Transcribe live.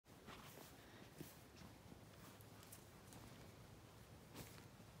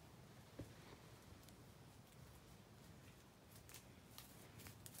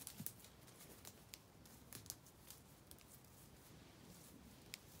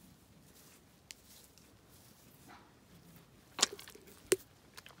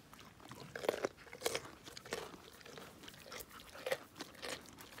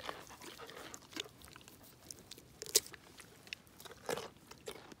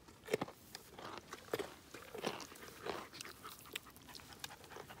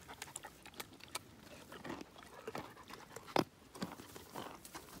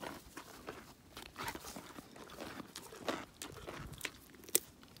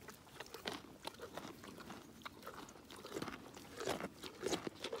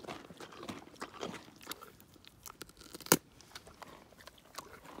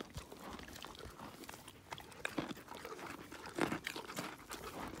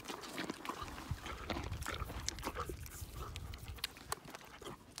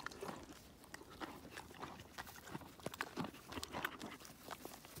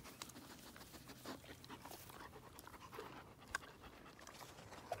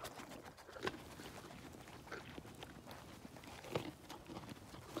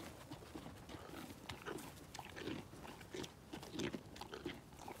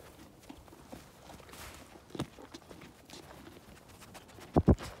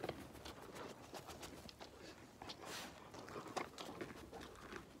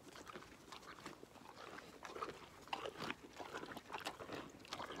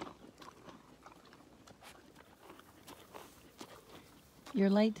You're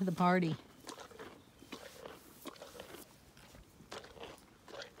late to the party.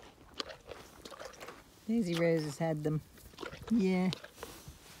 DaisyRose has had them. Yeah.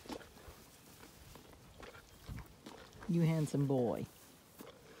 You handsome boy.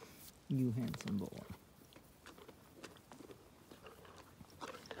 You handsome boy.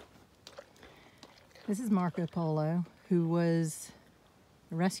 This is MarcoPolo, who was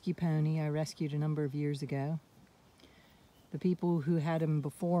a rescue pony I rescued a number of years ago. The people who had him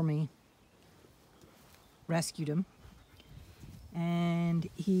before me rescued him, and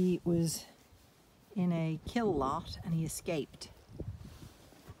he was in a kill lot and he escaped.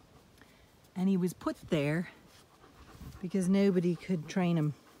 And he was put there because nobody could train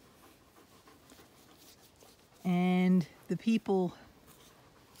him. And the people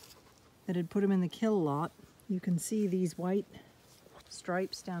that had put him in the kill lot, you can see these white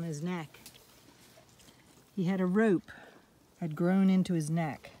stripes down his neck. He had a rope had grown into his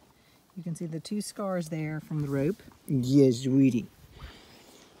neck. You can see the 2 scars there from the rope. Yes, sweetie.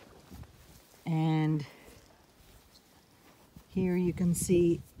 And here you can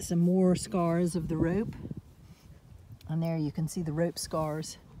see some more scars of the rope. And there you can see the rope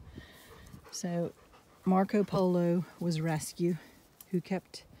scars. So MarcoPolo was rescue, who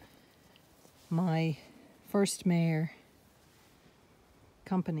kept my first mare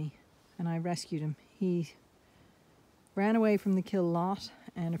company, and I rescued him. He ran away from the kill lot,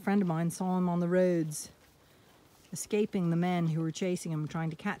 and a friend of mine saw him on the roads, escaping the men who were chasing him, trying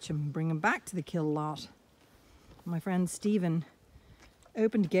to catch him, bring him back to the kill lot. My friend Stephen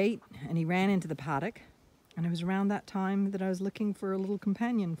opened a gate and he ran into the paddock, and it was around that time that I was looking for a little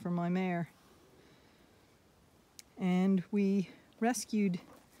companion for my mare. And we rescued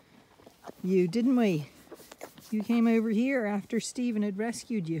you, didn't we? You came over here after Stephen had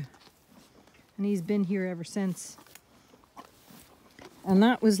rescued you, and he's been here ever since. And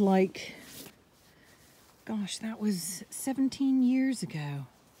that was like, gosh, that was 17 years ago,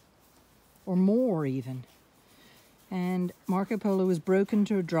 or more even. And MarcoPolo was broken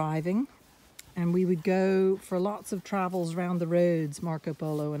to driving, and we would go for lots of travels around the roads,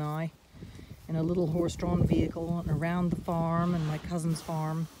 MarcoPolo and I, in a little horse-drawn vehicle and around the farm and my cousin's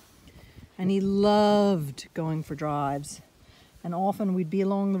farm. And he loved going for drives. And often we'd be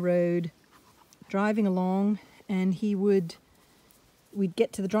along the road, driving along, and we'd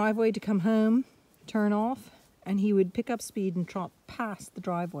get to the driveway to come home, turn off, and he would pick up speed and trot past the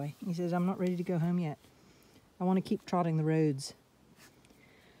driveway. He says, "I'm not ready to go home yet. I want to keep trotting the roads."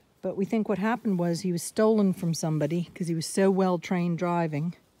 But we think what happened was he was stolen from somebody because he was so well trained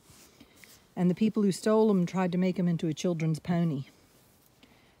driving. And the people who stole him tried to make him into a children's pony.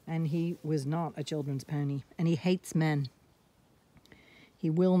 And he was not a children's pony. And he hates men. He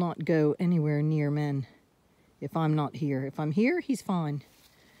will not go anywhere near men if I'm not here. If I'm here, he's fine.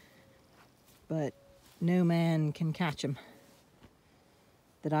 But no man can catch him.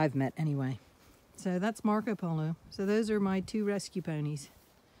 That I've met anyway. So that's MarcoPolo. So those are my 2 rescue ponies.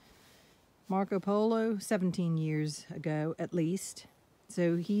 MarcoPolo, 17 years ago at least.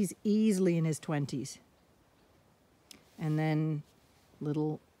 So he's easily in his 20s. And then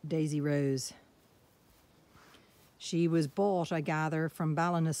little DaisyRose. She was bought, I gather, from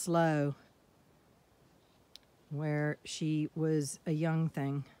Ballinasloe, where she was a young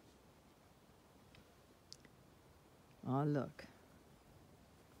thing. Oh, look.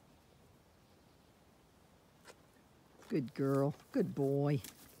 Good girl, good boy.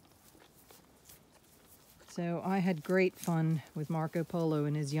 So I had great fun with MarcoPolo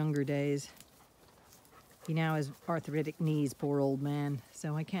in his younger days. He now has arthritic knees, poor old man,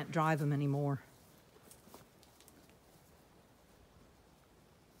 so I can't drive him anymore.